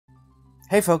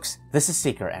Hey folks, this is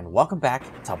Seeker and welcome back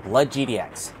to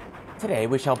BloodGDX. Today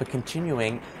we shall be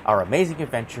continuing our amazing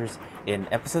adventures in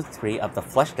episode 3 of the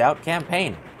Fleshed Out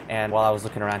campaign. And while I was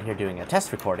looking around here doing a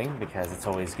test recording, because it's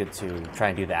always good to try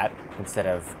and do that instead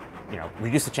of,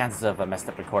 reduce the chances of a messed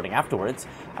up recording afterwards,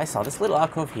 I saw this little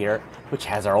alcove here which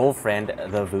has our old friend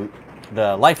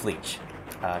the Life Leech,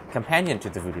 companion to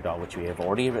the Voodoo Doll, which we have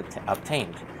already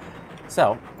obtained.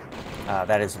 So,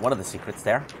 that is one of the secrets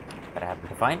there that I happened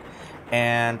to find.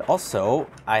 And also,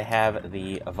 I have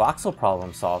the voxel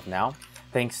problem solved now,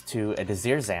 thanks to a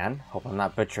Desirzan, hope I'm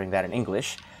not butchering that in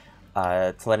English,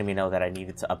 to letting me know that I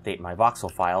needed to update my voxel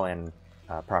file and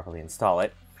properly install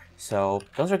it. So,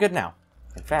 those are good now.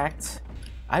 In fact,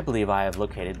 I believe I have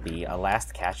located the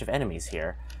last cache of enemies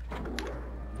here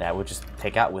that we'll just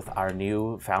take out with our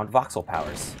new found voxel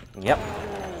powers. Yep,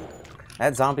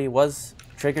 that zombie was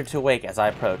triggered to awake as I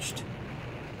approached.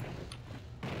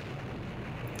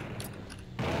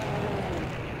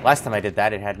 Last time I did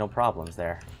that, it had no problems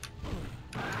there.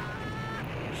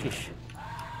 Sheesh.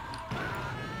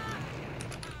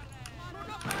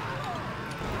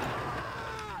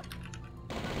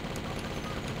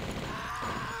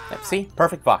 Yep, see?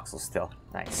 Perfect voxel still.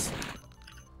 Nice.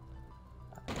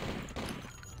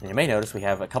 And you may notice we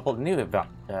have a couple of new,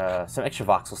 some extra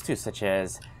voxels too, such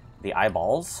as the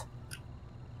eyeballs,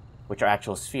 which are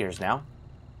actual spheres now.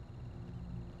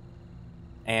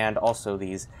 And also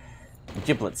these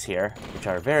giblets here, which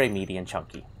are very meaty and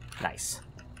chunky. Nice.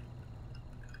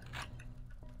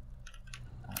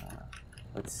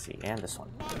 Let's see, and this one.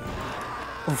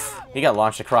 Oof, he got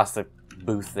launched across the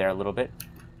booth there a little bit.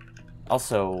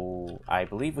 Also, I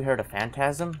believe we heard a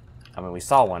phantasm. I mean, we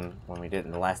saw one when we did it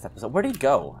in the last episode. Where'd he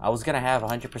go? I was gonna have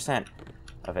 100%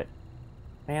 of it.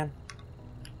 Man.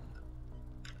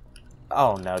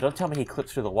 Oh no, don't tell me he clipped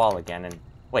through the wall again and...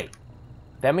 Wait.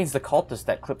 That means the cultist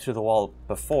that clipped through the wall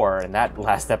before in that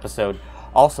last episode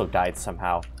also died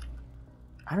somehow.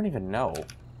 I don't even know.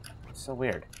 It's so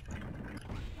weird.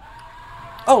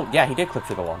 Oh, yeah, he did clip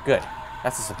through the wall. Good.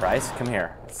 That's a surprise. Come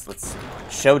here. Let's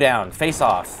show down. Face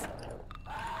off.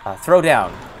 Throw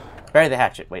down. Bury the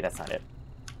hatchet. Wait, that's not it.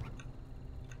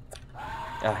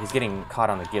 He's getting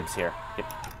caught on the gibs here.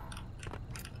 Yep.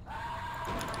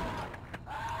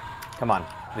 Come on,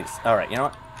 please. Alright, you know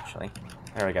what? Actually,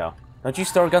 there we go. Don't you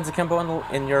store guns akimbo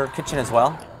in your kitchen as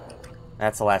well?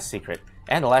 That's the last secret.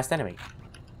 And the last enemy.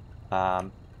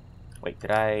 Wait, did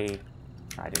I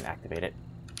didn't activate it.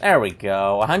 There we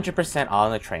go. 100%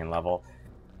 on the train level.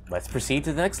 Let's proceed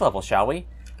to the next level, shall we?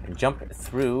 And jump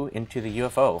through into the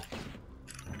UFO.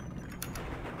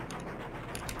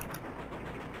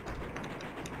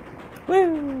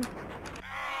 Woo!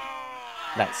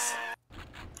 Nice.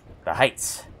 The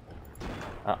Heights.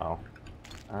 Uh-oh.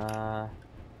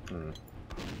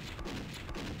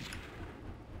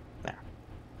 There.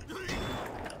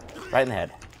 Right in the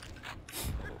head.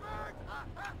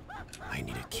 I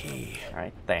need a key.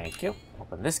 Alright, thank you.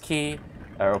 Open this key,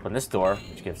 or open this door,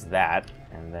 which gives that,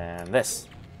 and then this.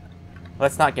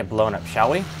 Let's not get blown up,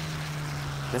 shall we?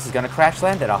 This is gonna crash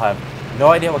land, and I'll have no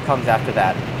idea what comes after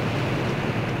that.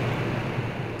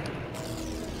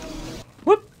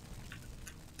 Whoop!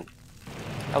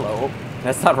 Hello.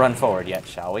 Let's not run forward yet,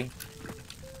 shall we?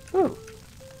 Whew.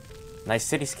 Nice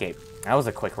cityscape. That was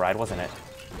a quick ride, wasn't it?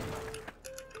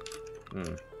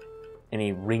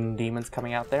 Any ring demons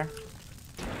coming out there?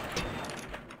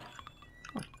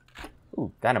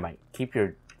 Ooh, dynamite. Keep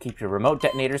your remote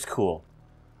detonators cool.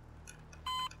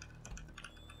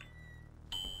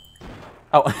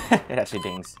 Oh, it actually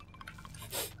dings.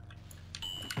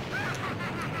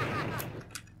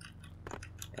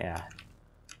 Yeah.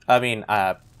 I mean,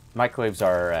 microwaves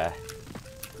are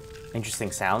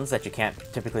interesting sounds that you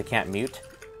typically can't mute,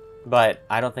 but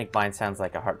I don't think mine sounds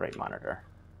like a heart rate monitor.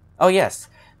 Oh yes,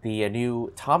 the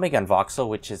new Tommy Gun voxel,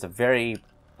 which is a very,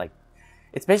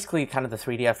 it's basically kind of the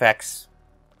 3DFX,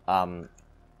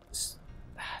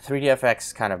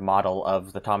 3DFX kind of model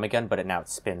of the Tommy Gun, but now it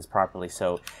spins properly,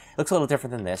 so it looks a little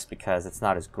different than this because it's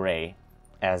not as gray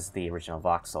as the original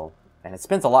voxel, and it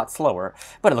spins a lot slower,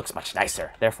 but it looks much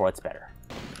nicer, therefore it's better.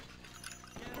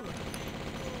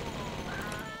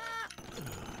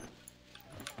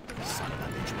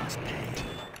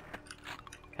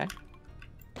 Okay.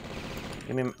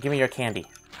 Give me your candy.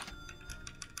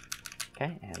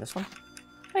 Okay, and this one.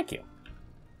 Thank you.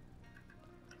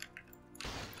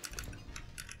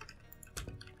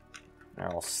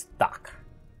 They're all stuck.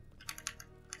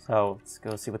 So let's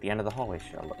go see what the end of the hallway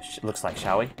looks like,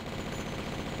 shall we?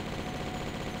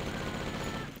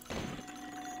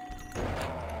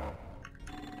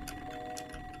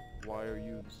 Why are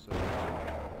you so...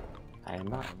 I am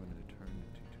not. I'm an eternity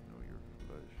to know your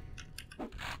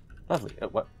Lovely.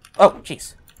 What? Oh,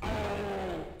 jeez.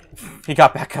 He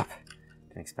got back up.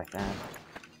 Didn't expect that.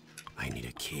 I need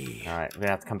a key. Alright, we're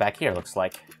gonna have to come back here, looks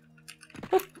like.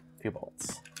 Boop. A few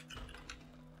bullets.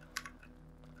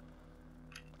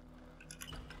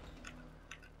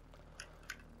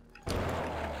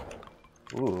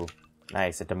 Ooh,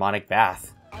 nice. A demonic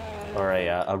bath. Or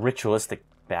a ritualistic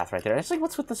bath right there. Actually,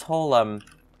 what's with this whole,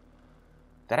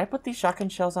 Did I put these shotgun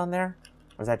shells on there?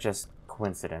 Or was that just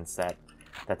coincidence that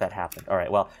happened?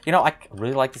 Alright, well, you know, I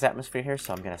really like this atmosphere here,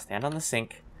 so I'm gonna stand on the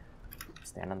sink.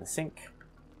 Stand on the sink.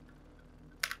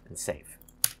 And save.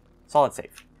 Solid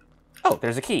save. Oh,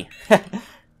 there's a key.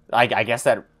 I guess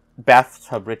that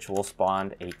bathtub ritual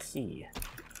spawned a key.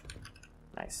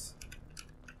 Nice.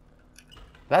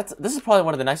 This is probably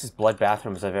one of the nicest blood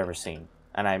bathrooms I've ever seen,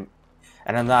 and I'm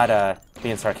not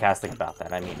being sarcastic about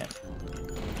that. I mean it.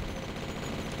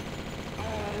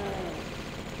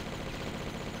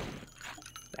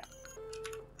 Yeah.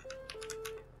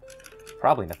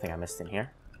 Probably nothing I missed in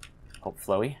here. Hope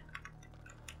flowy.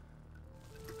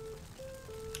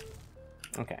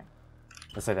 Okay.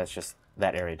 Looks like that's just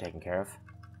that area taken care of.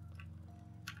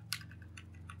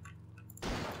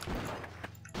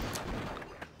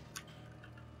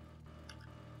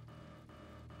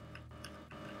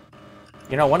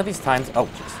 You know, one of these times... Oh,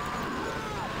 jeez.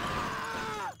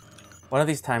 One of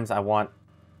these times I want,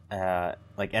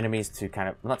 like, enemies to kind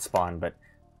of... Not spawn, but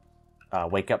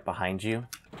wake up behind you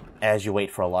as you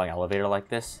wait for a long elevator like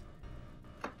this.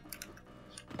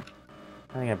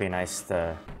 I think it'd be nice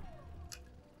to...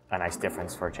 A nice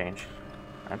difference for a change.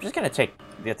 I'm just gonna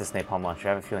get this napalm launcher.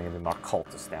 I have a feeling it'll be more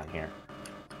cultist down here.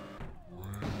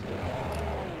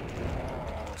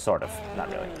 Sort of. Not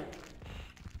really.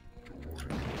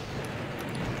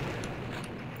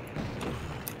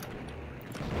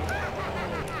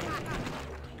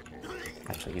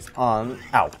 Actually, he's on...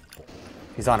 Ow!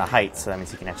 He's on a height, so that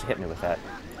means he can actually hit me with that.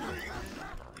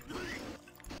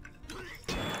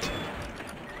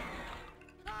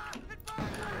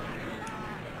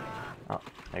 Oh,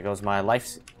 there goes my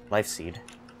life seed.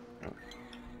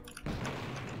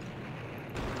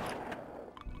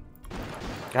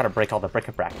 Gotta break all the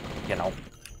bric-a-brac, you know.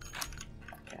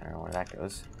 Okay, I don't know where that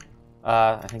goes.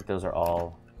 I think those are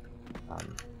all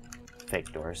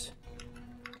fake doors.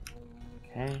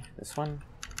 Okay, this one?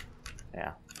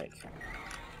 Yeah, fake.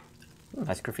 Ooh,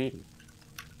 nice graffiti.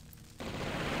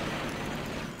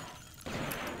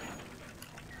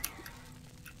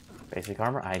 Basic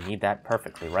armor, I need that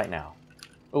perfectly right now.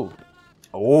 Ooh.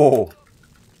 Oh!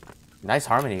 Nice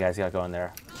harmony you guys got going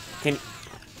there.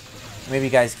 Maybe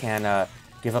you guys can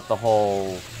give up the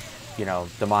whole, you know,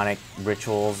 demonic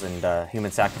rituals and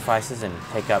human sacrifices and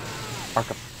take up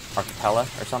Archipela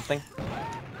or something?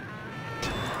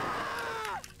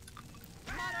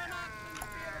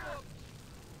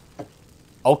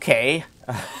 Okay.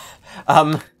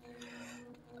 I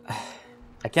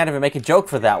can't even make a joke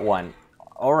for that one.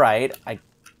 Alright,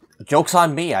 joke's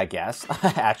on me, I guess.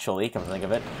 Actually, come to think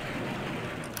of it.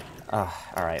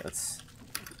 Alright, let's...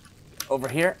 Over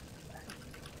here.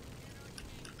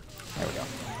 There we go.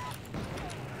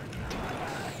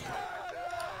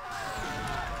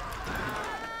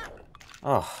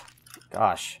 Oh,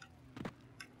 gosh.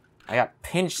 I got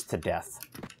pinched to death.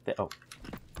 Oh.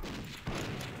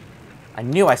 I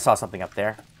knew I saw something up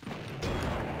there.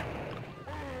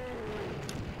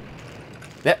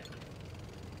 Yep.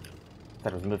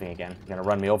 Thought it was moving again. You're gonna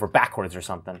run me over backwards or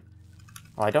something.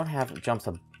 Oh, I don't have jumps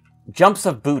of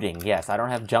booting. Yes, I don't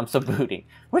have jumps of booting.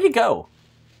 Where'd he go? All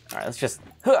right, let's just...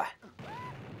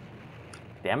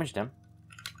 Damaged him.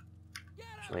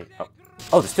 Actually,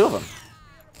 oh, there's two of them.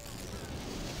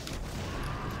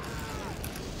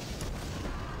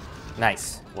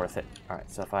 Nice, worth it. All right,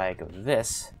 so if I go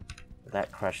this,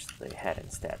 that crushed the head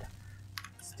instead.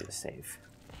 Let's do a save.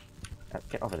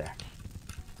 Get over there.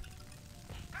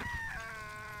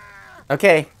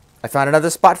 Okay, I found another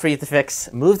spot for you to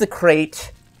fix. Move the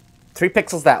crate 3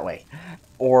 pixels that way,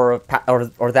 or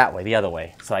that way, the other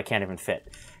way, so I can't even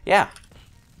fit. Yeah.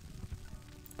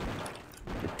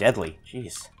 Deadly,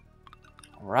 jeez.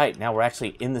 All right, now we're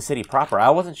actually in the city proper. I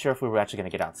wasn't sure if we were actually going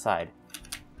to get outside.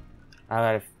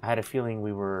 I had a feeling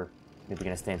we were maybe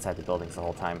going to stay inside the buildings the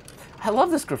whole time. I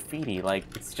love this graffiti. Like,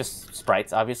 it's just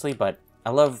sprites, obviously, but I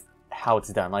love how it's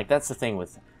done. Like, that's the thing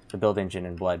with the build engine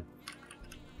in Blood.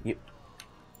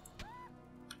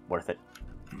 Worth it.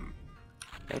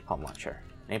 Napalm launcher.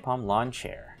 Napalm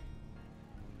launcher.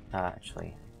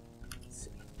 Actually, let's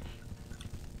see.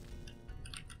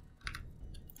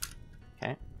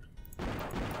 Okay.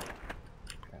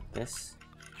 Grab this.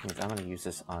 Which means I'm going to use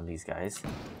this on these guys.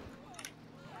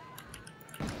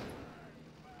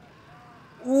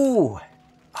 Ooh!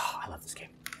 Oh, I love this game.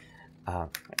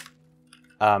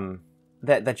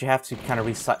 That you have to kind of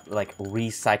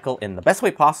recycle in the best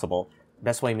way possible.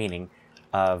 Best way meaning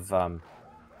of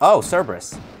oh,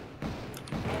 Cerberus.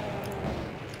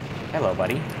 Hello,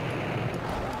 buddy.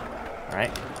 All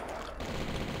right.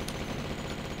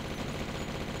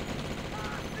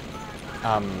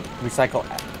 Recycle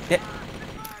it.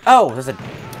 Oh, there's a.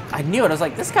 I knew it. I was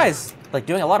like, this guy's like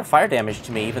doing a lot of fire damage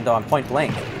to me, even though I'm point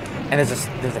blank. And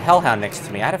there's a hellhound next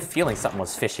to me. I had a feeling something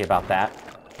was fishy about that.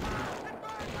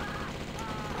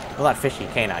 Well, not fishy,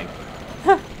 canine.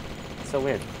 So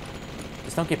weird.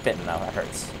 Just don't get bitten though. That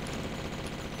hurts.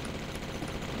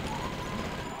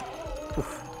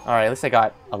 Oof. All right, at least I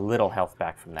got a little health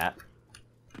back from that.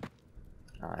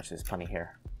 Oh, actually, there's plenty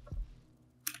here.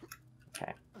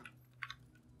 Okay.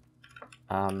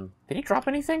 Did he drop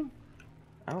anything?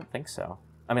 I don't think so.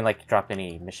 I mean, like, drop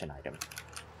any mission item.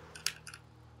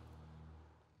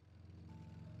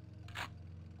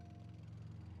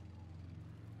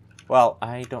 Well,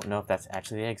 I don't know if that's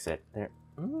actually the exit. There.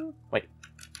 Wait.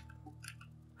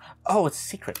 Oh, it's a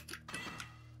secret.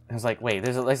 I was like, wait,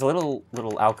 there's a little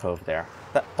alcove there.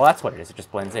 Well, that's what it is. It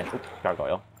just blends in. Oops,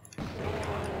 gargoyle.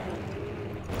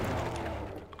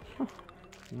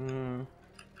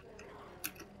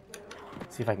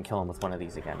 See if I can kill him with one of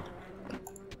these again.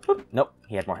 Oop. Nope,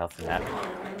 he had more health than that.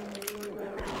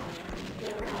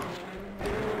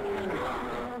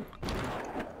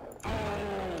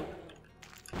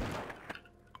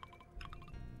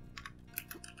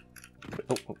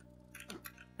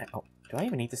 Oh, do I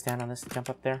even need to stand on this to jump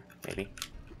up there? Maybe.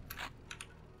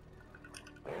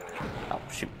 Oh,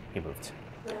 shoot, he moved.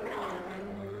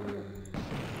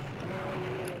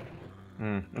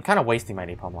 I'm kind of wasting my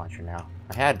napalm launcher now.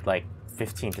 I had, like,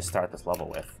 15 to start this level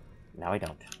with. Now I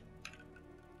don't.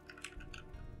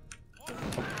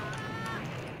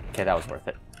 Okay, that was worth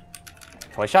it.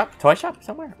 Toy shop? Toy shop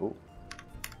somewhere? Ooh.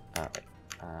 Alright.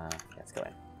 Let's go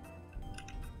in.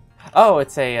 Oh,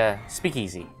 it's a,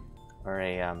 speakeasy. Or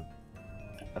a,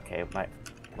 okay,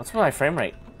 what's my frame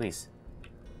rate? Please.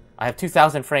 I have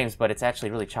 2,000 frames, but it's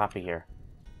actually really choppy here.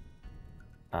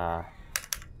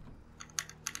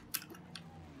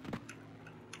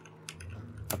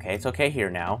 Okay, it's okay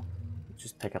here now.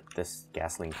 Just pick up this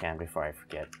gasoline can before I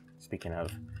forget. Speaking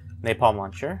of napalm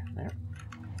launcher, there.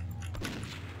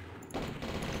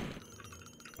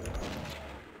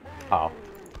 Oh.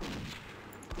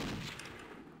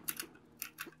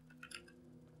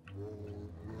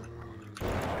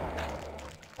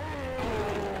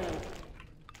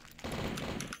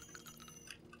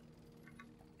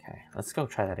 Okay, let's go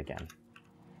try that again.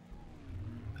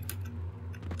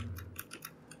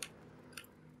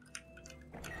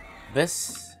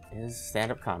 This is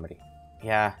stand-up comedy.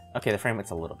 Yeah, okay, the frame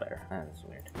rate's a little better. That is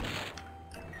weird.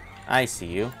 I see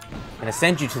you. I'm gonna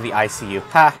send you to the ICU.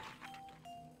 Ha!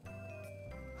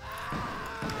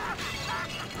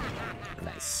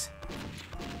 Nice.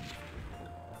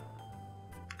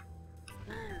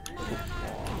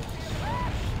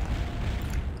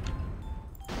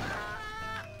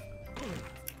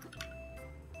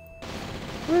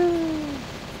 Woo!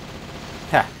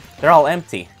 Ha! They're all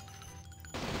empty.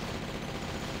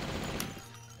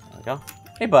 Go.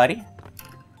 Hey, buddy.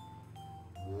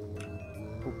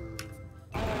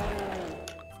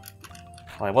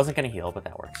 Well, I wasn't going to heal, but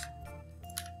that works.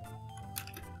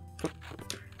 Oop.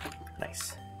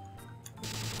 Nice.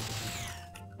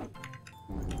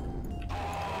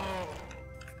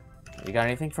 You got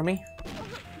anything for me?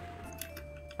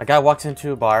 A guy walks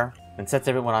into a bar and sets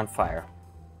everyone on fire.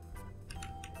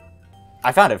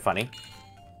 I found it funny.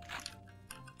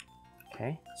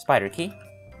 Okay, spider key.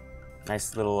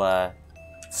 Nice little,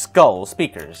 skull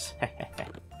speakers.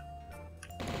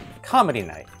 Comedy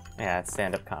night. Yeah, it's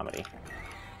stand-up comedy.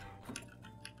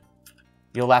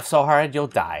 You'll laugh so hard, you'll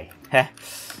die.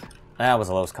 That was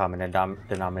a lowest common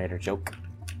denominator joke.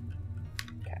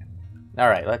 Okay.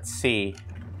 Alright, let's see.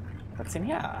 What's in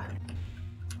here?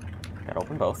 Gotta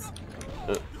open both.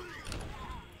 Ugh.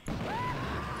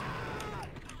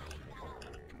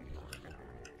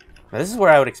 Now, this is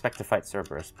where I would expect to fight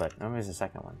Cerberus, but there's the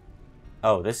second one.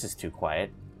 Oh, this is too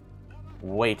quiet.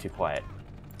 Way too quiet.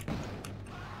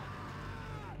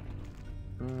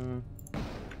 Nope.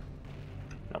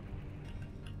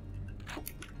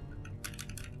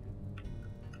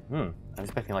 I'm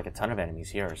expecting like a ton of enemies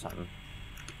here or something.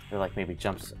 They're like maybe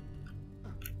jumps.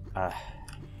 You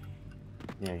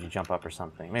know, you jump up or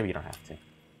something. Maybe you don't have to.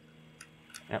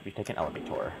 Yep, you take an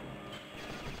elevator.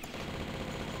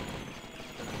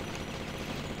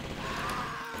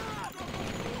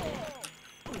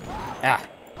 Ah.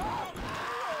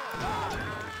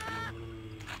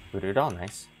 Booted it all,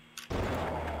 nice.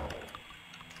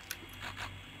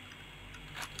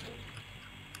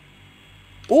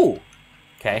 Ooh!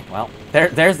 Okay, well,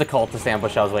 there's the cultist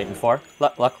ambush I was waiting for.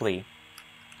 Luckily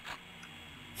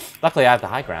I have the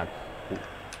high ground. Ooh.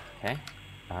 Okay.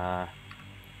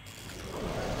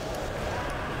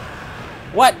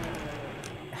 What?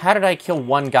 How did I kill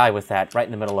one guy with that right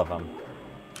in the middle of them?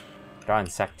 Drawing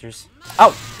sectors.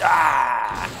 Oh!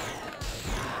 Ah!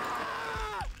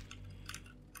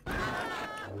 I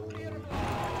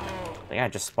think I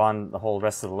just spawned the whole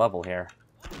rest of the level here.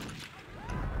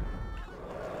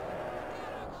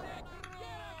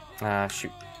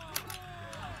 Shoot.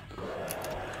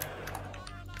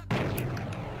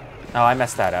 Oh, I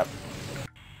messed that up.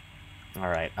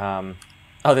 Alright,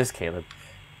 oh, there's Caleb.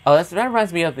 Oh, that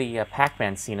reminds me of the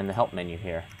Pac-Man scene in the help menu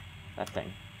here. That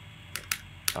thing.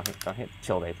 Don't hit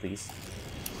tilde, please.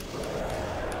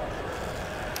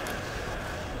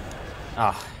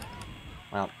 Ah.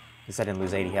 Well, at least I didn't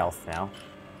lose 80 health now.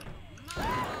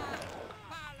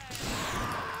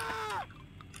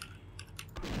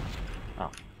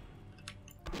 Oh.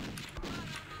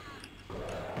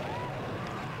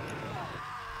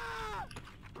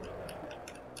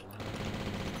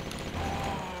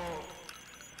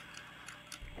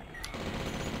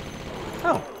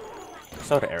 Oh.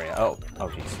 Soda area. Oh,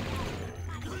 jeez.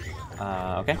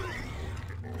 Okay.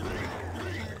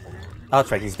 Oh,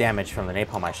 that's right, he's damaged from the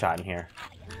napalm I shot in here.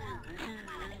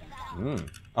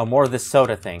 Oh, more of this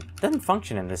soda thing. Doesn't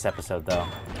function in this episode, though.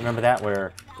 Remember that,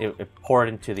 where it poured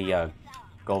into the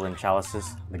golden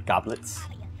chalices? The goblets?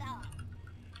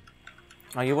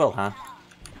 Oh, you will, huh?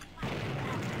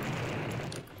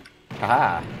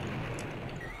 Aha!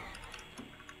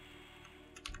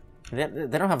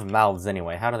 They don't have mouths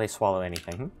anyway. How do they swallow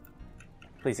anything?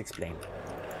 Please explain.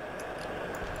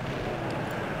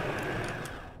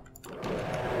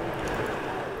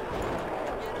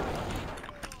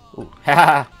 Ooh,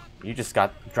 haha! You just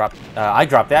got dropped. I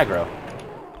dropped aggro.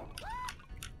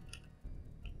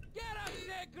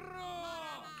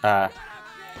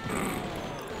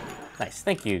 Nice.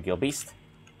 Thank you, Gilbeast.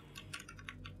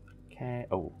 Okay.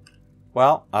 Oh.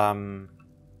 Well,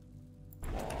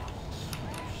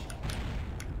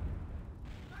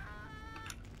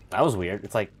 that was weird.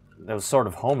 It's like, that was sort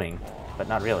of homing, but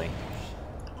not really.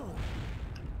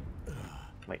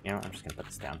 Wait, you know what? I'm just gonna put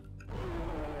this down.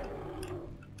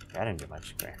 I didn't do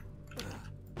much. There.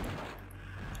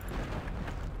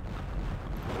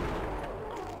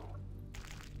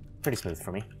 Pretty smooth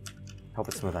for me. Hope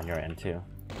it's smooth on your end, too.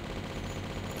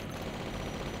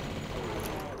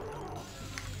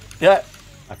 Yeah!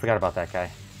 I forgot about that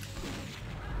guy.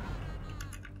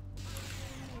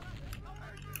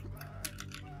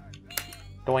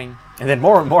 Doing. And then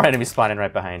more enemies spawning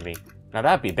right behind me. Now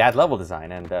that'd be bad level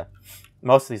design, and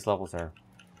most of these levels are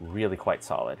really quite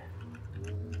solid.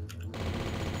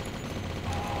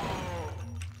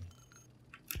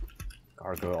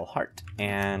 Gargoyle heart.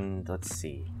 And let's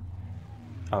see.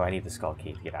 Oh, I need the skull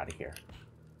key to get out of here.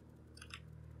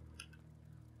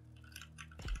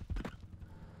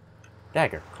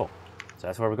 Dagger, cool. So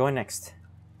that's where we're going next.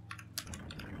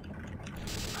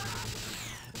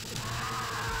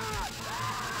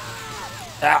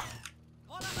 Ah!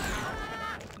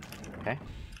 Okay.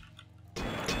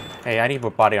 Hey, I need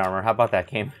more body armor. How about that,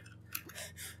 game?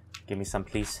 Give me some,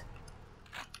 please.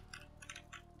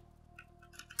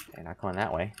 Okay, not going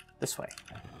that way. This way.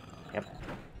 Yep.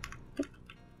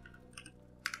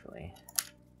 Really.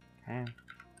 Okay.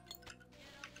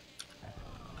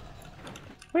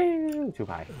 Woo! Too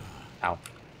high. Ow.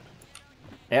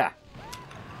 Yeah.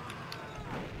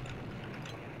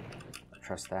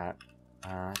 Trust that.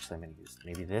 Actually, I'm gonna use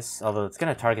maybe this. Although it's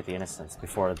gonna target the innocents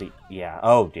before the. Yeah.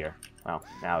 Oh dear. Well,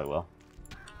 now it will.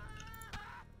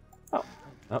 Oh.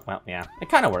 Oh well, yeah. It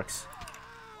kind of works.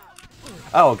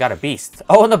 Oh, got a beast.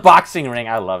 Oh, and the boxing ring.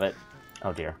 I love it.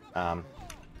 Oh dear. Out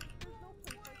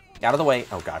of the way.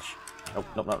 Oh gosh. Nope.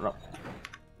 Nope. Nope. Nope.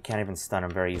 Can't even stun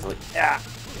him very easily. Yeah.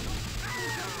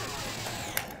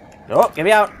 Oh, get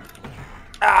me out!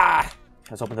 Ah!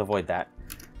 I was hoping to avoid that.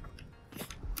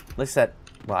 At least that.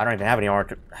 Well, I don't even have any armor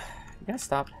to. You gotta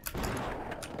stop.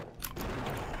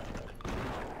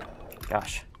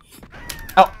 Gosh.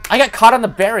 Oh, I got caught on the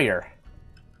barrier.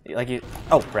 Like you.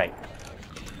 Oh, right.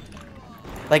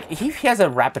 Like he has a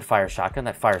rapid fire shotgun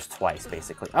that fires twice,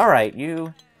 basically. All right,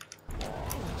 you.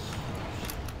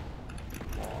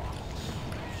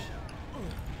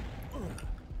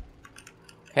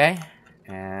 Okay.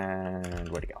 And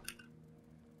where'd he go?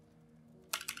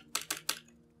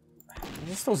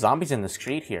 There's still zombies in the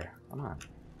street here. Come on.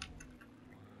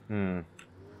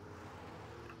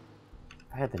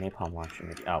 I had the napalm launcher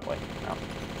maybe. Oh boy. No.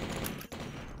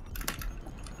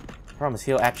 problem is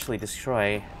he'll actually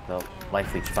destroy the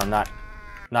life leech if I'm not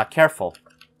careful.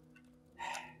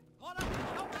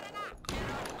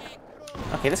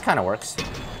 Okay, this kind of works.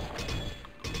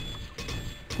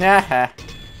 Nah,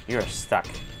 you're stuck.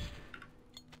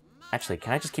 Actually,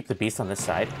 can I just keep the beast on this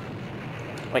side?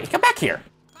 Wait, come back here!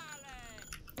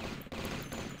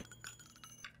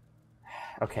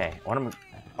 Okay, what am I...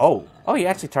 Oh, he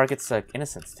actually targets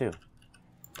innocents, too.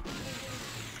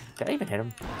 Did I even hit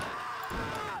him?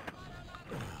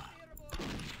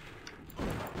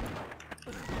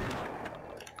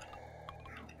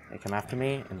 They come after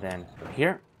me, and then over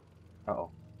here. Uh-oh.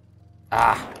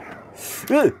 Ah!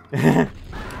 You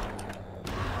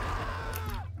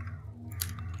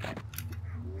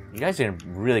guys are gonna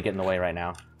really get in the way right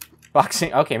now.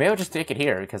 Boxing. Okay, maybe I'll just take it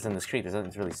here, because in the street, this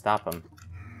doesn't really stop him.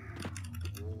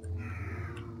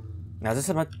 Now, is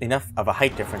this enough of a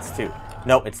height difference, too?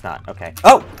 No, it's not. Okay.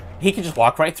 Oh! He can just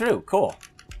walk right through. Cool.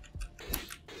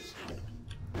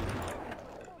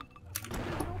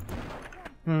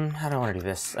 How do I want to do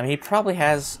this? I mean, he probably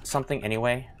has something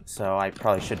anyway, so I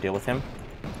probably should deal with him.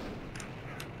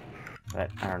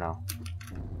 But, I don't know.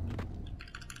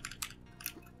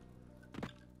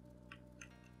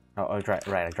 Oh, right,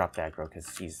 I dropped the aggro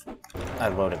because I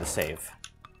loaded the save.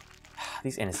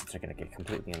 These innocents are going to get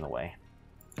completely in the way.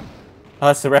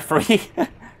 Oh, it's the referee.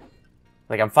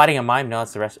 Like, I'm fighting a mime. No,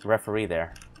 it's the referee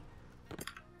there.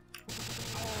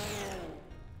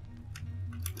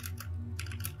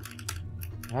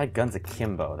 If I had guns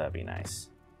akimbo, that'd be nice.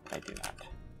 I do not.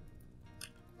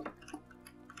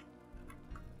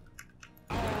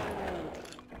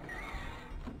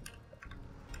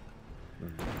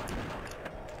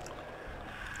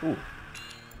 Ooh.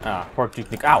 Ah, poor Duke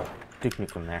Nukem. Ow! Duke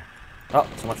Nukem there. Oh,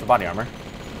 so much for body armor.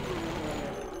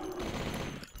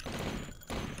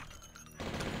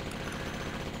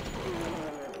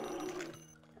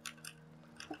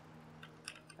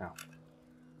 Oh.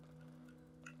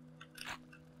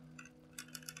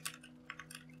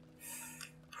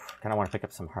 Kinda want to pick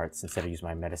up some hearts instead of use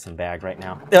my medicine bag right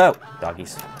now. Oh!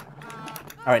 Doggies.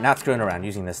 Alright, not screwing around.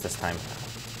 Using this time.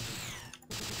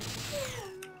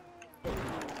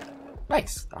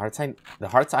 Nice. The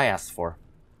hearts I asked for.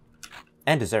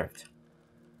 And deserved.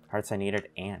 Hearts I needed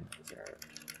and deserved.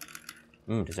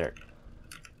 Dessert.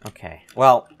 Okay.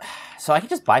 Well, so I can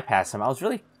just bypass him. I was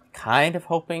really kind of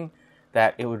hoping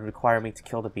that it would require me to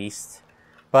kill the beast.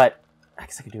 But I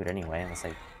guess I could do it anyway, unless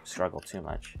I struggle too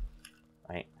much.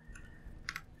 Right?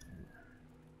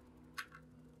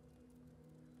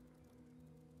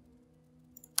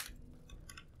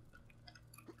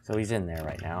 So he's in there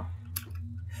right now.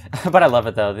 But I love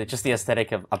it though, just the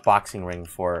aesthetic of a boxing ring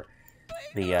for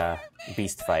the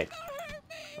beast fight.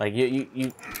 Like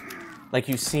you've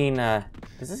seen. Does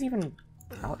this even?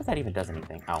 I wonder if that even does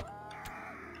anything. Ow.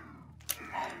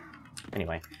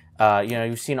 Anyway, you know,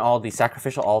 you've seen all the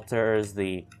sacrificial altars. What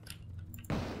are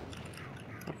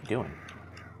you doing?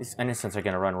 These innocents are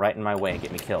gonna run right in my way and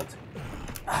get me killed.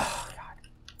 Oh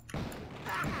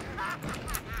God.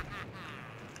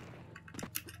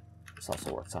 This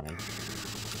also works on him.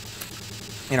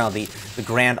 You know, the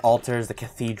grand altars, the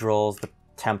cathedrals, the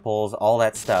temples, all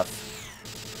that stuff.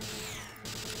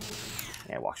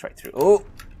 Yeah, it walks right through. Oh!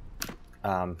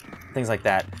 Things like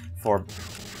that for...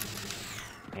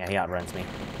 Yeah, he outruns me.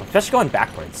 Especially going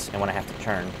backwards and when I have to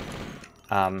turn.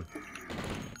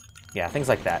 Yeah, things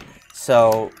like that.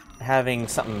 So, having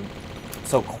something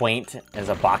so quaint as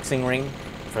a boxing ring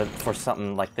for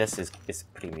something like this is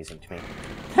pretty amusing to me.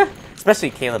 Especially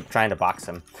Caleb trying to box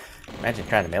him. Imagine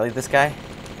trying to melee this guy.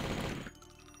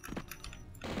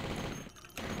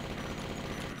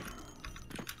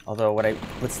 Although what I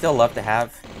would still love to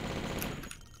have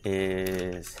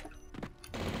is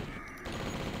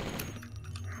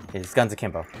guns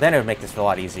akimbo. Then it would make this a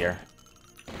lot easier.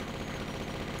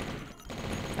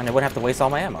 And I wouldn't have to waste all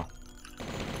my ammo.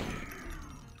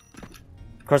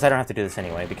 Of course, I don't have to do this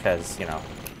anyway because, you know.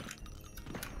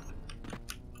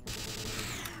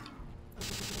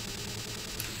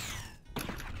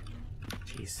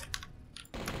 Jeez.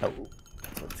 Oh, a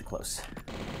little too close.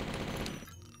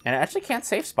 And I actually can't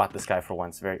safe spot this guy for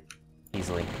once very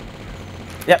easily.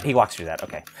 Yep, he walks through that.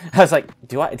 Okay. I was like,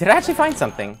 did I actually find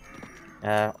something?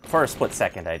 For a split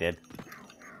second, I did.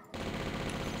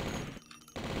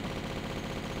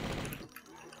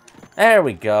 There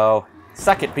we go.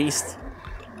 Suck it, beast.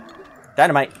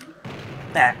 Dynamite.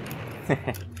 Nah.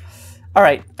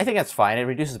 Alright, I think that's fine. It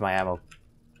reduces my ammo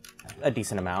a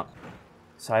decent amount.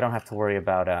 So I don't have to worry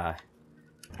about,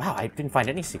 Wow, I didn't find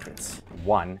any secrets.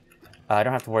 One. I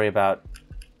don't have to worry about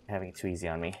having it too easy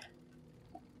on me.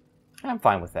 I'm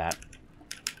fine with that.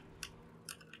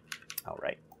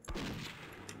 Alright.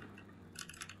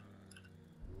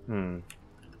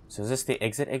 So is this the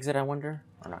exit, I wonder?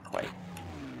 Or not quite?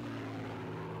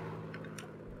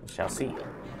 We shall see.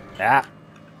 Ah!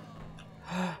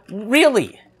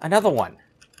 Really? Another one!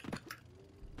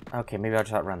 Okay, maybe I'll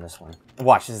just outrun this one.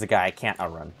 Watch, this is the guy I can't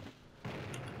outrun.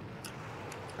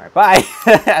 Alright,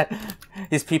 bye!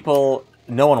 These people,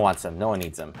 no one wants them. No one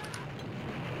needs them.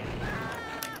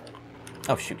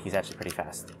 Oh shoot, he's actually pretty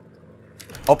fast.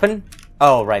 Open?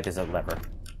 Oh, right, there's a lever.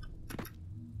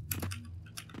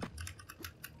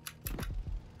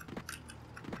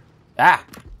 Ah!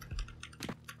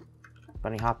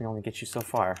 Bunny hopping only gets you so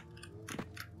far.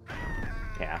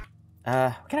 Yeah.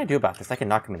 What can I do about this? I can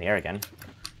knock him in the air again.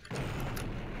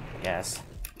 Yes.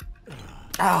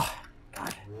 Oh,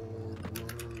 God.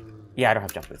 Yeah, I don't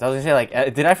have jump boots. I was gonna say,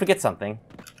 like, did I forget something?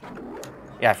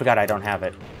 Yeah, I forgot I don't have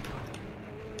it.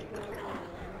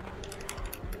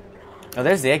 Oh,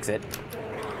 there's the exit.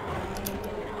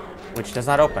 Which does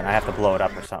not open. I have to blow it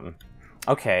up or something.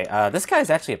 Okay, this guy's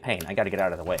actually a pain. I gotta get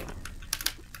out of the way.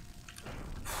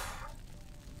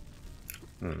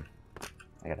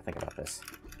 I gotta think about this.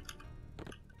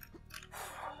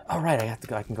 Oh, right,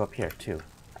 I can go up here, too.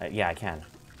 Yeah, I can.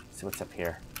 Let's see what's up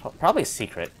here. Oh, probably a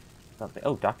secret. Something.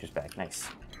 Oh, doctor's bag. Nice.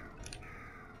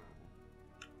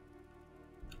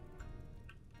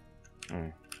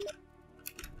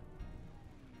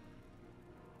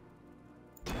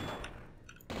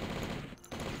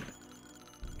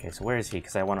 Okay, so where is he?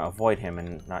 Because I want to avoid him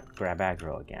and not grab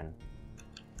aggro again.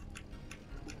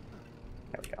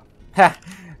 There we go. Ha!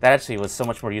 That actually was so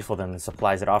much more useful than the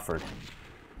supplies it offered.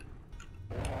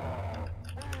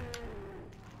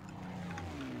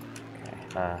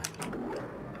 Okay,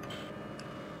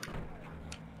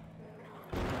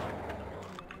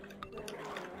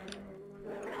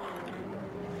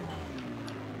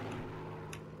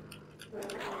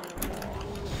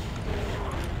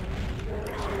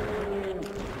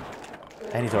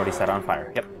 and he's already set on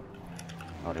fire. Yep.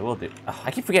 Oh, they will do. Oh,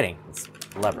 I keep forgetting. It's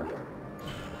a lever.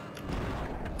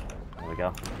 There we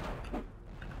go.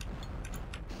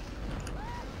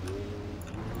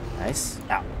 Nice.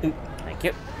 Ow. Ooh, thank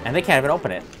you. And they can't even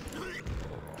open it.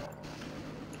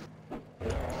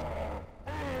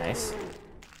 Nice.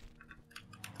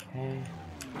 Okay.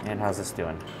 And how's this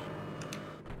doing?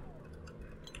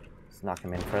 Let's knock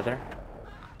him in further.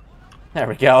 There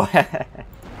we go.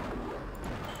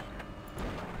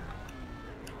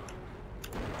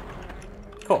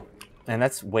 Cool. And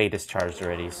that's way discharged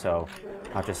already, so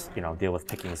I'll just, you know, deal with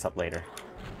picking this up later.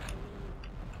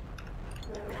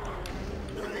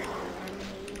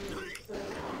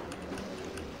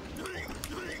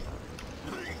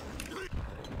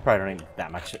 Probably don't need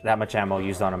that much ammo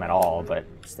used on him at all, but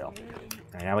still.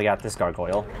 Alright, now we got this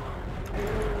gargoyle.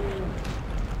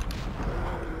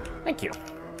 Thank you.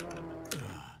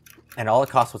 And all it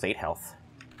cost was 8 health.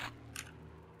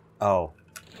 Oh.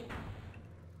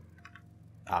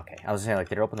 Okay, I was saying, like,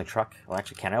 did it open the truck? Well,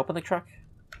 actually, can I open the truck?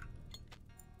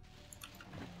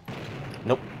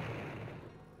 Nope.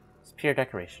 It's pure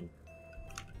decoration.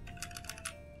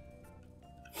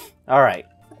 Alright,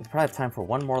 we probably have time for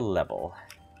one more level.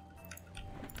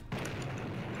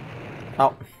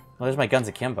 Oh, well, there's my guns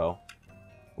akimbo.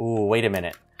 Ooh, wait a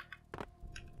minute.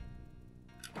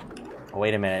 Oh,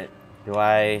 wait a minute. Do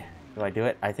I do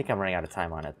it? I think I'm running out of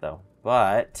time on it, though.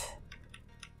 But...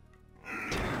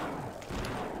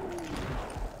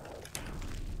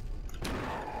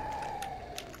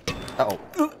 uh-oh.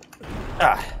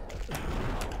 Ah.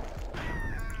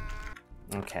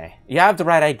 Okay. You have the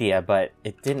right idea, but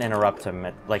it didn't interrupt him.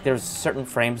 Like, there's certain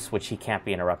frames which he can't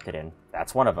be interrupted in.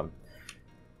 That's one of them.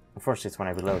 Unfortunately, it's when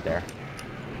I reload there.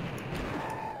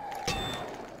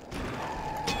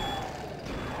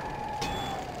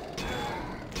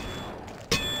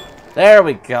 There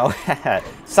we go.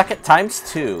 Suck it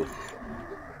 ×2.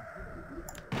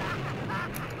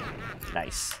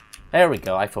 Nice. There we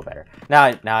go. I feel better.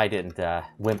 Now I didn't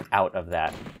wimp out of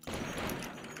that.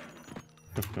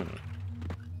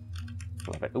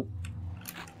 Love it. Ooh.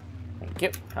 Thank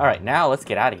you. All right, now let's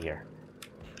get out of here.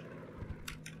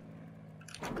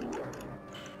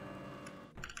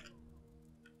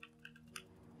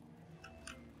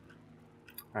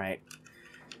 All right.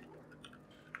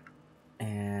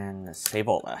 And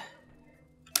Savola.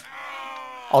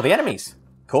 Oh, the enemies.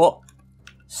 Cool.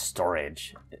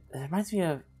 Storage. It reminds me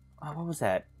of... Oh, what was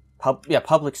that?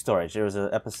 Public storage. There was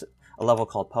a level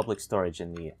called public storage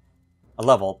in the... A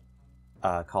level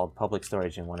called public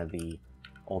storage in one of the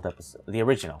old episodes. The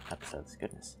original episodes.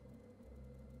 Goodness.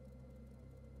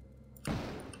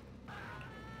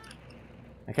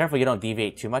 Be careful you don't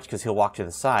deviate too much, because he'll walk to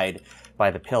the side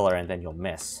by the pillar and then you'll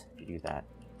miss if you do that.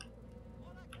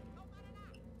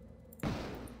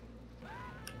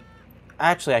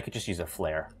 Actually, I could just use a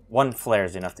flare. One flare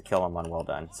is enough to kill him on well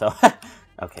done. So,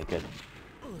 okay, good.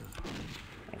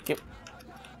 Thank you.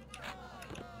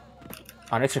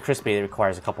 On Extra Crispy, it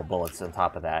requires a couple bullets on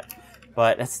top of that.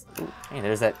 But that's... Hey,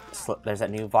 there's that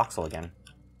new voxel again.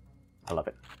 I love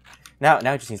it. Now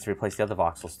it just needs to replace the other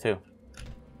voxels, too.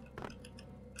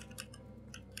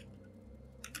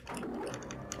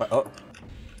 Oh.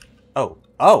 Oh.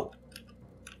 Oh!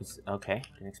 Okay,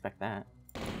 didn't expect that.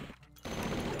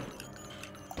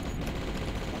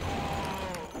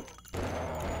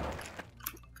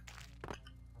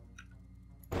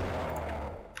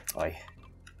 Oi.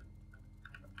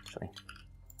 Actually.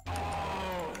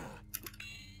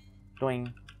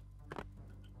 Doing.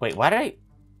 Wait, why did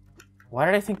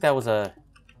I think that was a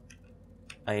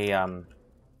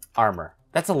armor?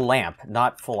 That's a lamp,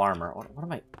 not full armor. What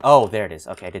am I? Oh, there it is.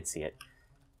 Okay, I did see it.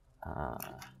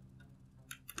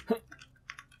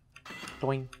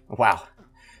 Doing. Wow.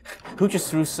 Who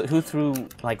threw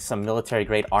like some military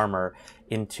grade armor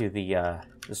into the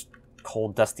this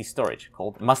cold dusty storage?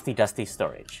 Cold musty dusty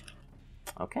storage.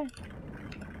 Okay.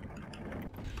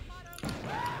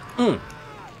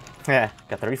 Yeah,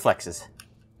 got the reflexes.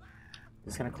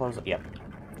 Just gonna close it. Yep.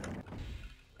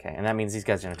 Okay, and that means these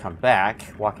guys are gonna come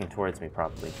back, walking towards me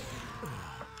probably.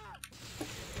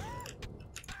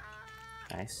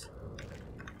 Nice.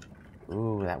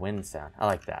 Ooh, that wind sound. I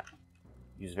like that.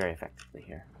 Used very effectively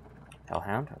here.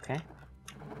 Hellhound, okay.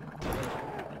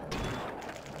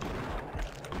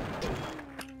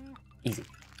 Easy.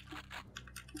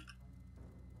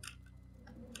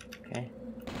 Okay.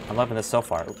 I'm loving this so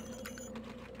far. Ooh.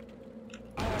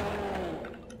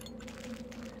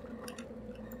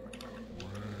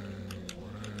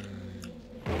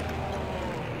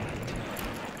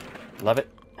 Love it.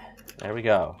 There we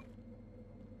go.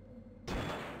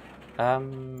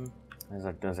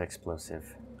 There's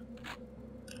explosive.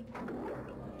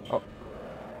 Oh.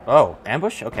 Oh,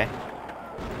 ambush? Okay.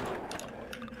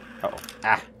 Uh-oh.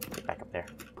 Ah, get back up there.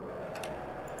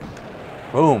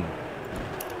 Boom.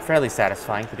 Fairly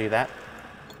satisfying to do that.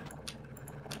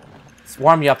 Let's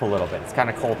warm you up a little bit. It's kind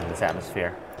of cold in this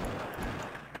atmosphere.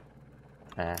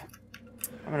 I'm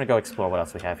gonna go explore what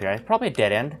else we have here. Probably a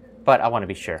dead end, but I want to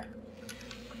be sure.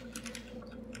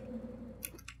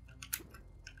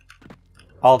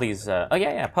 All these, oh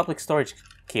yeah, public storage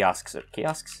kiosks,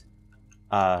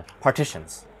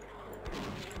 partitions.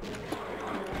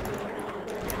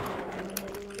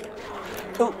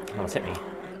 Oh, almost hit me.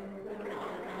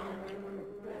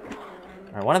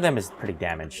 Alright, one of them is pretty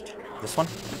damaged. This one?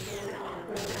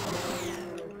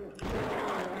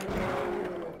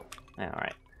 Yeah,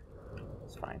 alright.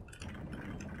 It's fine.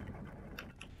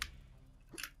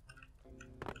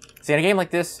 See, in a game like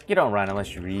this, you don't run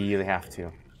unless you really have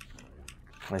to.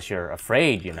 Unless you're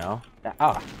afraid, you know.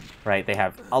 Ah, right, they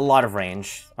have a lot of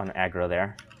range on aggro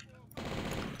there.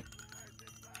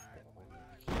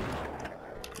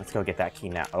 Let's go get that key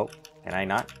now. Oh, can I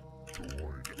not?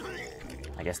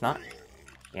 I guess not.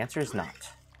 The answer is not.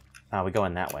 We go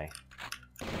in that way.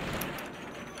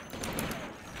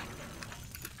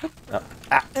 Oh,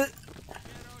 ah.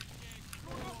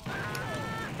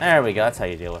 There we go. That's how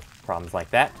you deal with problems like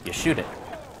that. You shoot it.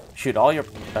 Shoot all your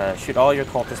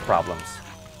cultist problems.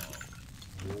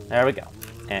 There we go.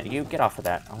 And you get off of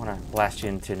that. I want to blast you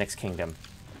into Nick's kingdom.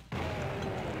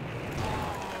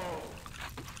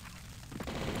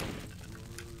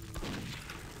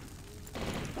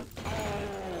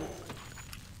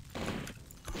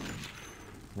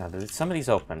 Now, some of these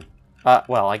open.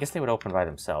 Well, I guess they would open by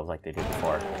themselves like they did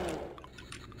before.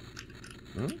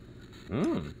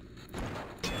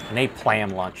 An A-Plam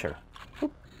launcher.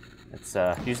 Let's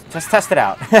just test it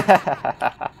out.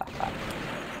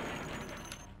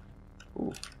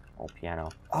 Ooh, old piano.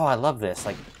 Oh, I love this.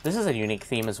 Like, this is a unique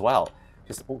theme as well.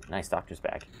 Just, oh, nice doctor's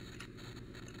bag.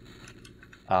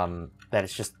 That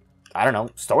it's just, I don't know,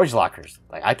 storage lockers.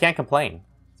 Like, I can't complain.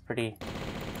 It's pretty.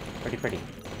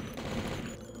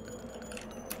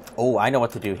 Oh, I know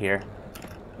what to do here.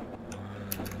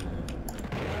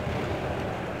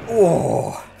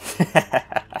 Oh!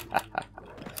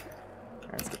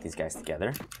 Let's get these guys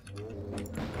together.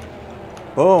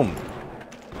 Boom!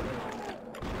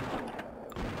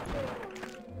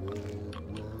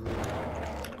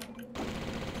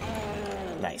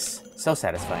 Nice. So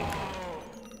satisfying.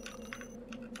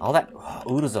 All that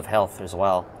oodles of health as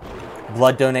well.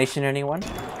 Blood donation, anyone?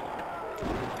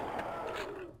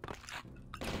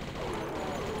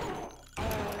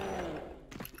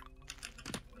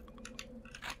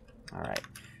 Alright.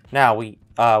 Now, we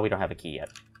don't have a key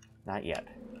yet. Not yet.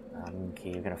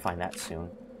 Okay, you're gonna find that soon.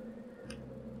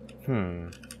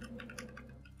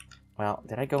 Well,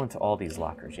 did I go into all these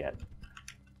lockers yet?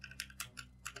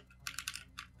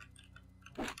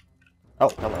 Oh,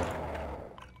 hello.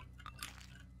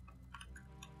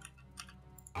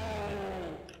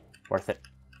 Worth it.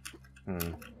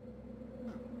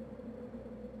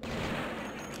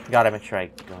 Gotta make sure I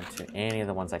go into any of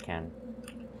the ones I can.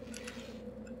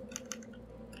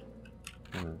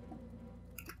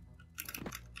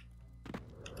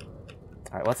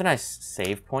 Alright, what's a nice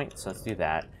save point? So let's do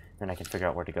that. Then I can figure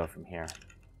out where to go from here.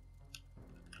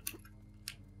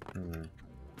 I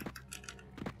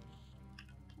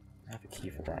have a key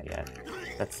for that yet.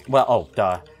 That's... Well, oh,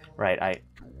 duh. Right,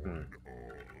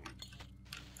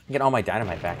 get all my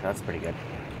dynamite back. That's pretty good.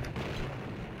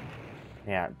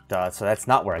 Yeah, duh. So that's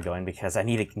not where I go in because I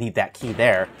need that key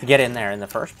there to get in there in the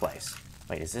first place.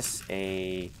 Wait, is this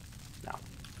a... No.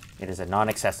 It is a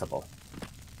non-accessible.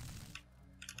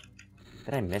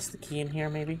 Did I miss the key in here,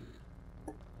 maybe?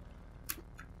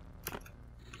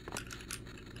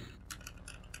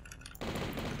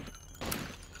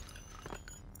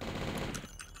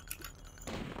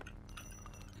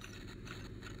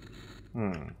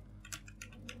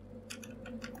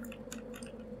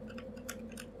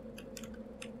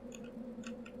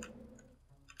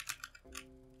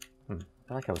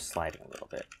 I feel like I was sliding a little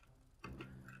bit.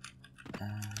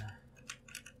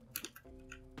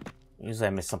 Usually I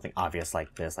miss something obvious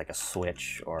like this, like a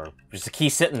switch, or just a key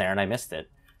sitting there and I missed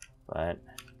it. But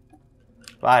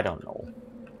I don't know.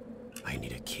 I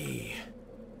need a key.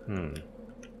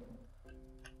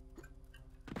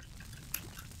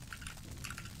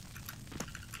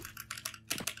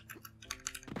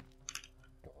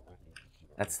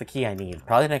 That's the key I need.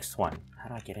 Probably the next one. How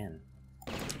do I get in?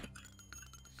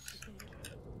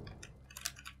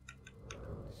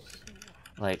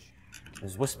 Like,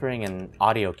 there's whispering and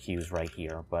audio cues right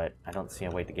here, but I don't see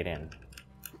a way to get in.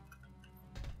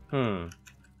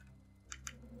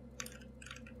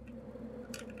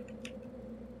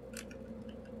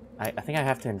 I think I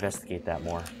have to investigate that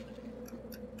more.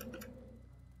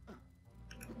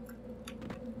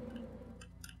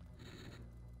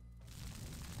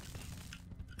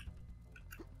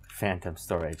 Phantom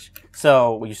storage.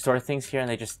 So, will you store things here and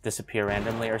they just disappear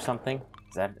randomly or something?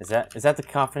 Is that the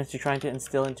confidence you're trying to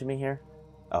instill into me here?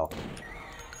 Oh.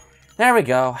 There we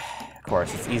go. Of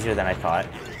course, it's easier than I thought.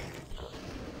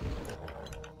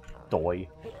 Doi.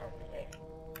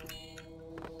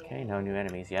 Okay, no new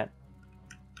enemies yet.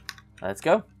 Let's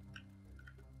go.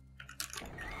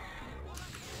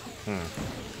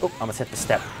 Oh, almost hit the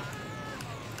step.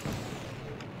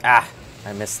 Ah!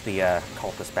 I missed the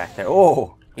cultist back there.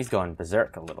 Oh! He's going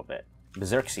berserk a little bit.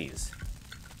 Berserksies.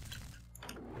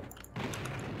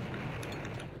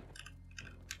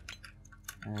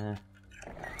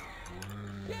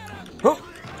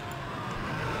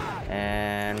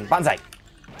 And bonsai.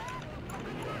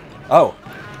 Oh.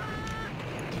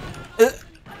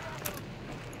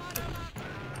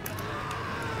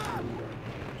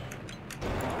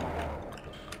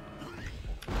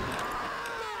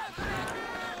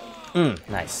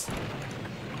 Nice.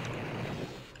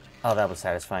 Oh, that was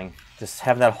satisfying. Just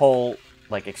have that whole,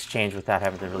 like, exchange without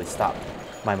having to really stop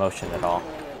my motion at all.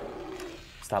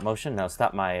 Stop motion? No,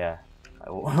 stop my,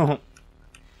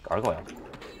 gargoyle.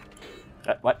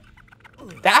 What?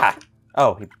 Ah!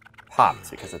 Oh, he popped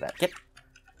because of that. Get...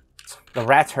 The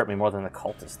rats hurt me more than the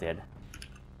cultists did.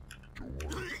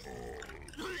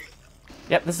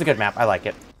 Yep, this is a good map. I like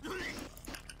it.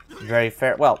 Very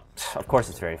fair. Well, of course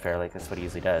it's very fair. Like, that's what he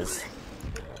usually does.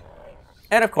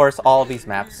 And of course, all of these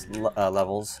maps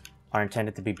levels are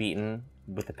intended to be beaten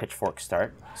with a pitchfork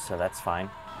start, so that's fine.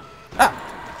 Ah!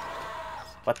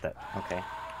 What the? Okay.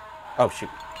 Oh, shoot.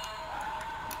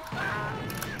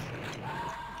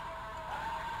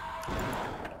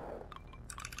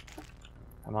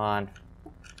 Come on.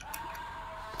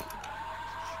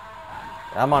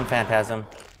 Come on, Phantasm.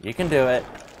 You can do it.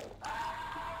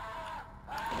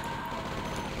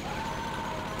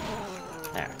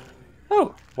 There.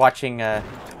 Oh! Watching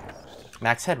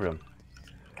Max Headroom.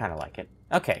 Kind of like it.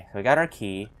 Okay, so we got our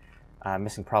key.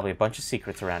 Missing probably a bunch of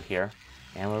secrets around here.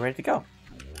 And we're ready to go.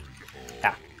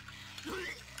 Ah.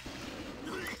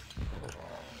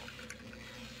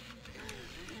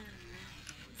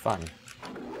 Fun.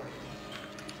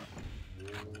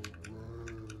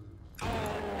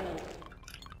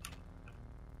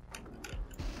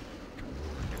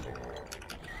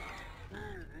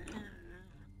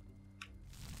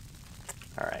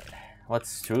 Alright,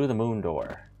 what's through the moon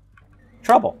door?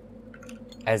 Trouble!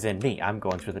 As in me, I'm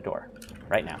going through the door.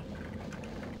 Right now.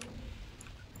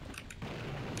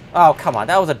 Oh, come on,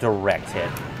 that was a direct hit.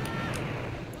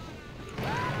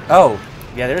 Oh,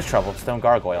 yeah, there's trouble. Stone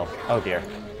gargoyle. Oh, dear.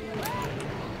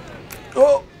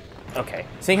 Oh! Okay,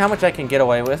 seeing how much I can get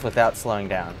away with without slowing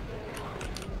down.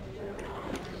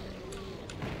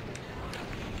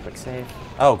 quick save.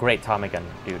 Oh, great, Tommy gun,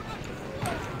 dude.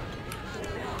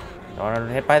 Don't want to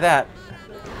get hit by that.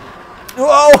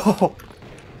 Whoa!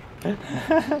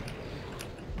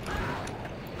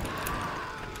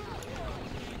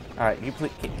 Alright,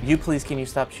 you please, can you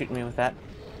stop shooting me with that?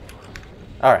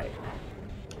 Alright.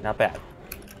 Not bad.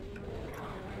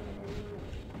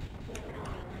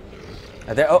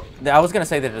 Oh, I was gonna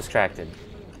say they're distracted.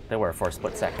 They were for a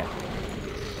split second.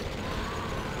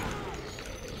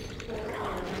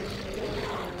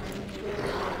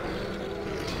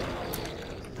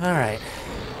 Alright.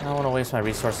 I don't want to waste my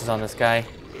resources on this guy.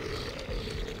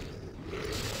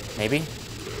 Maybe?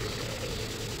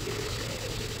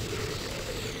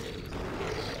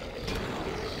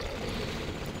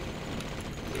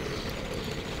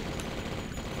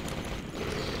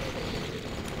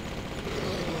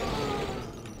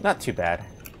 Not too bad.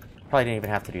 Probably didn't even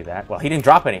have to do that. Well, he didn't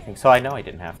drop anything, so I know I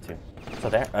didn't have to. So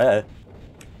there.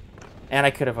 And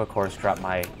I could have, of course, dropped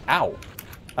my... Ow!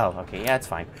 Oh, okay, yeah, it's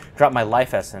fine. Drop my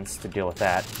life essence to deal with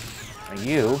that. Now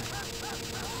you...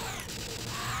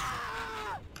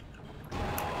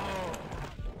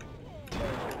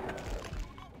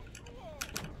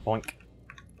 Boink.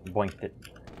 Boinked it.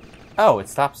 Oh, it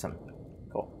stops him.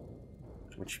 Cool.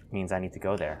 Which means I need to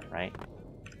go there, right?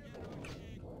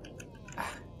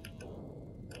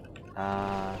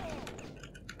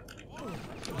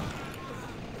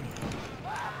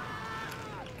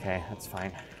 Okay, that's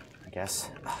fine, I guess.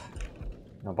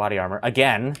 No body armor.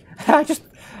 Again! I just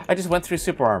went through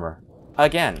super armor.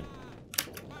 Again.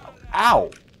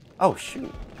 Ow! Oh,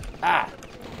 shoot. Ah!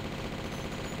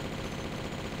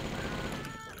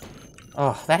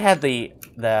 Oh, that had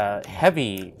the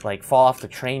heavy, like, fall off the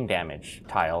train damage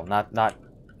tile, not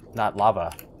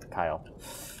lava tile.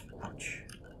 Ouch.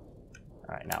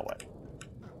 Alright, now what?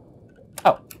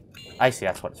 Oh, I see,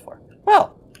 that's what it's for.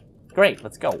 Well, great,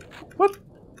 let's go. Whoop,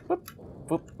 whoop,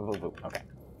 whoop, whoop, whoop. Okay.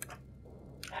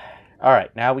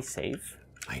 Alright, now we save.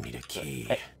 I need a key.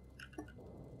 Hey.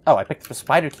 Oh, I picked the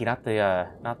spider key, not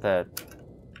the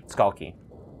skull key.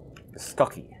 The skull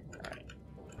key. Alright.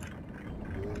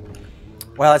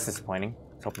 Well, that's disappointing.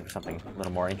 I was hoping for something a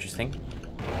little more interesting.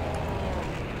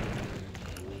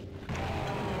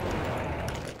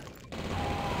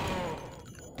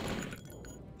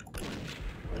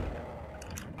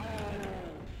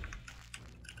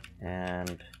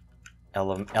 And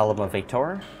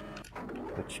Elevator,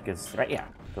 which gives, right, yeah,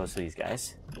 goes to these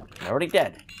guys. They're already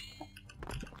dead.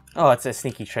 Oh, it's a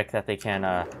sneaky trick that they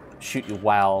can shoot you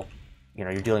while, you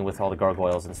know, you're dealing with all the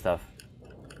gargoyles and stuff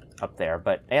up there.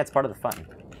 But yeah, it's part of the fun.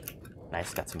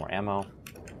 Nice, got some more ammo.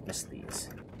 Missed these.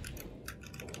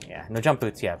 Yeah, no jump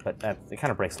boots yet, but it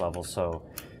kind of breaks levels, so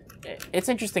it's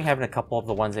interesting having a couple of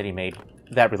the ones that he made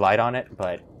that relied on it,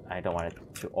 but I don't want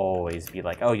it to always be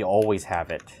like, oh, you always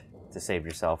have it to save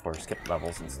yourself or skip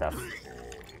levels and stuff.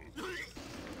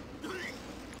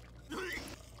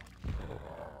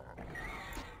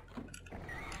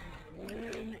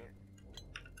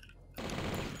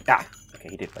 Ah! Okay,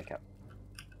 he did wake up.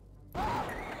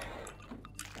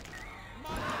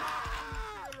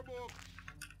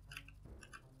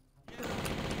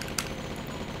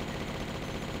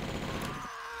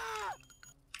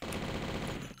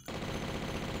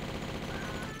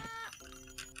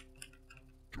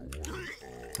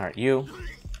 Alright, you.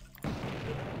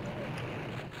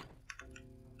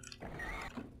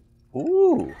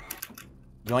 Ooh!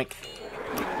 Yoink.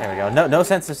 There we go. No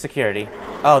sense of security.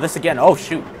 Oh, this again. Oh,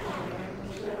 shoot.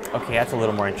 Okay, that's a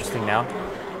little more interesting now.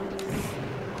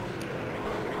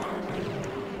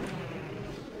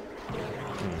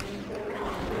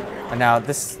 And now,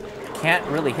 this can't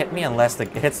really hit me unless it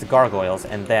hits the gargoyles,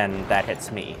 and then that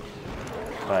hits me.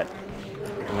 But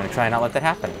I'm going to try and not let that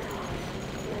happen.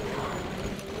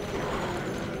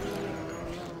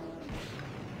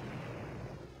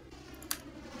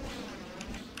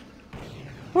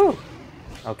 Whew.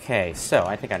 Okay, so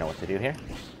I think I know what to do here.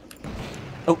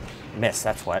 Oh, miss,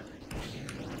 that's what.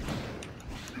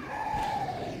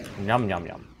 Yum, yum,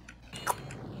 yum.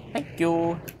 Thank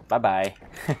you. Bye-bye.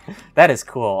 That is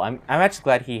cool. I'm actually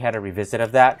glad he had a revisit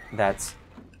of that. That's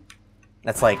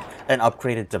like an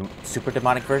upgraded super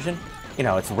demonic version. You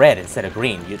know, it's red instead of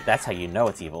green. That's how you know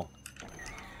it's evil.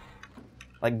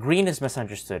 Like, green is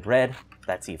misunderstood. Red,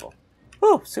 that's evil.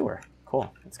 Ooh, sewer.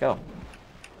 Cool. Let's go.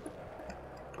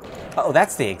 Oh,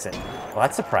 that's the exit. Well,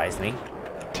 that surprised me.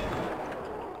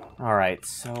 Alright,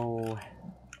 so...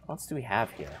 what else do we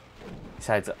have here?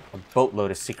 Besides a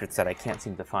boatload of secrets that I can't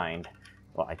seem to find.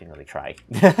 Well, I didn't really try.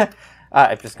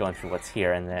 I'm just going through what's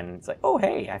here, and then it's like, oh,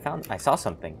 hey, I saw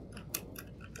something.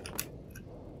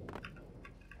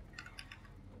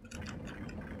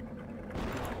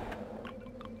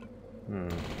 Hmm.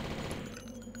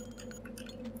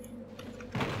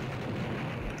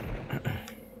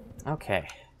 Okay.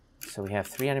 So we have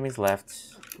 3 enemies left.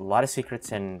 A lot of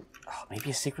secrets and... Oh,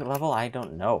 maybe a secret level? I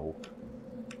don't know.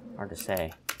 Hard to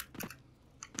say.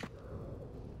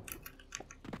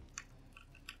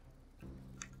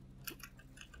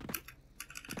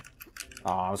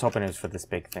 Oh, I was hoping it was for this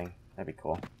big thing. That'd be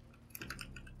cool.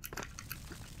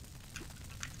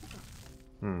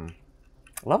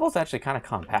 Level's actually kind of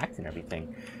compact and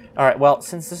everything. Alright, well,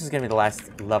 since this is going to be the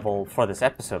last level for this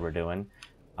episode we're doing,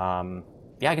 yeah,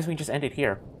 I guess we can just end it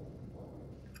here.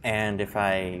 And if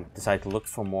I decide to look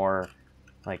for more,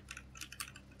 like...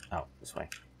 Oh, this way.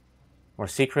 More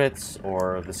secrets,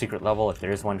 or the secret level, if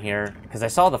there is one here. Because I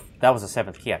saw that was the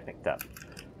 7th key I picked up.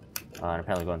 And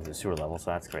apparently going to the sewer level,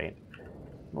 so that's great.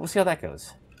 But we'll see how that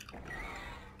goes.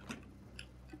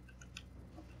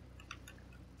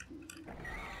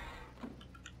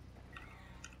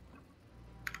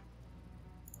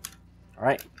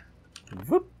 Alright.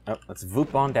 Whoop. Oh, let's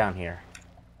whoop on down here.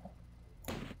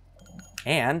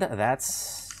 And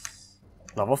that's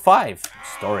level 5.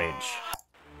 Storage.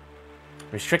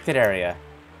 Restricted area.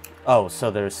 Oh, so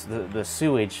there's the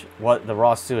sewage, the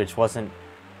raw sewage wasn't...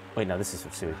 Wait, no, this is for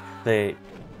sewage.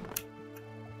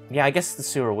 Yeah, I guess the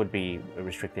sewer would be a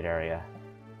restricted area.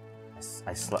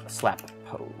 I slap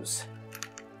pose.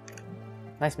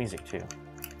 Nice music, too.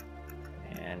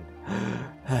 And...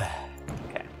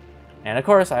 okay. And of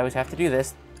course, I always have to do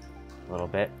this a little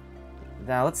bit.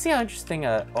 Now, let's see how interesting...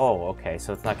 oh, okay,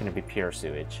 so it's not going to be pure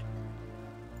sewage.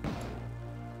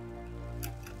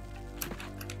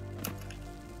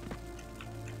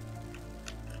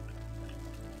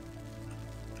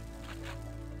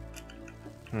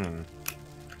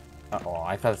 Uh-oh,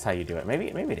 I thought that's how you do it. Maybe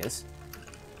it is.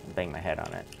 I'll bang my head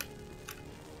on it.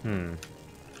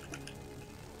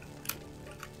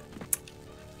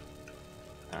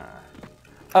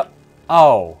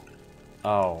 Oh.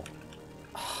 Oh.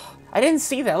 I didn't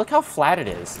see that. Look how flat it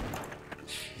is.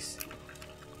 Jeez.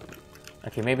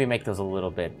 Okay, maybe make those a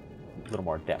little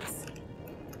more depth.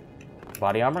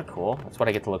 Body armor, cool. That's what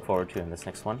I get to look forward to in this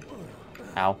next one.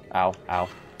 Ow, ow, ow.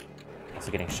 Also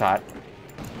getting shot.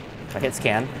 If I hit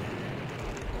scan.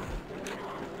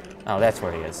 Oh, that's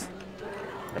where he is.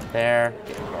 Right there.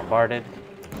 Getting bombarded.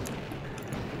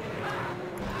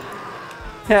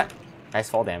 Nice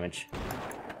fall damage.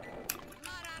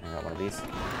 I got one of these.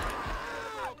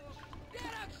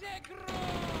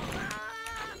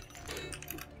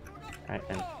 Alright,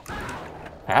 and...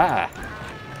 Ah!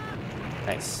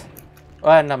 Nice.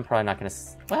 Well, and I'm probably not gonna...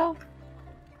 Well...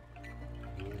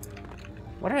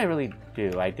 What did I really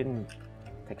do? I didn't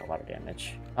take a lot of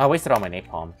damage. Oh, I wasted all my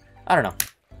napalm. I don't know.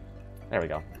 There we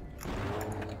go.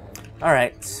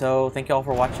 Alright, so thank you all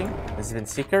for watching. This has been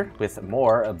Seeker with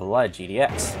more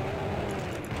BloodGDX.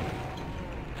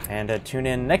 And tune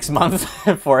in next month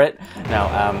for it. No,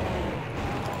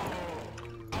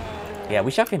 yeah,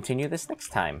 we shall continue this next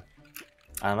time.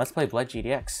 Let's play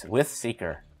BloodGDX with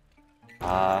Seeker.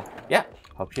 Yeah,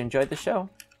 hope you enjoyed the show.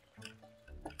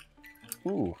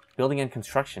 Ooh, building and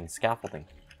construction, scaffolding.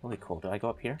 Really cool. Do I go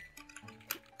up here?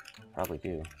 Probably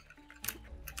do.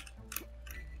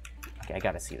 Okay, I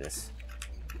gotta see this.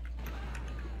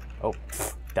 Oh,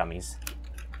 pfft, dummies.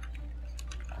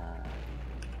 I'm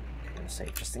gonna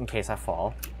save just in case I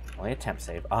fall. Only attempt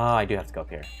save. Oh, I do have to go up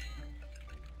here.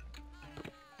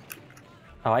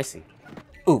 Oh, I see.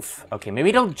 Oof. Okay,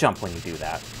 maybe don't jump when you do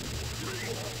that.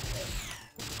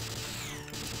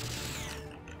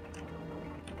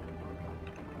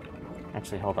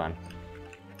 Actually, hold on.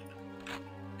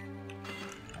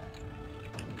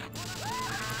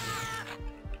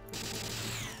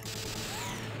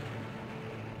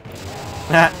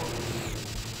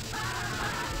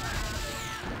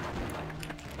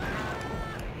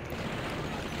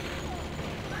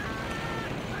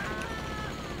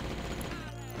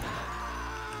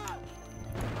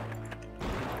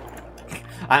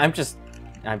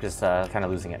 I'm just kind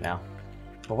of losing it now.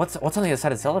 But what's on the other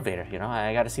side of this elevator? You know,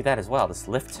 I got to see that as well. This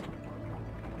lift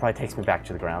probably takes me back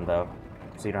to the ground though,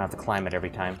 so you don't have to climb it every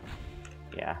time.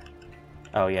 Yeah.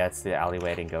 Oh yeah, it's the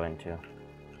alleyway I didn't go into.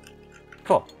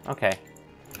 Cool. Okay.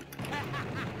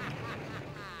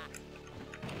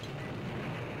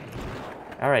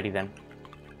 Alrighty then.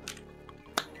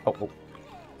 Oh.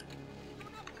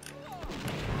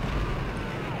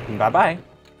 Bye bye.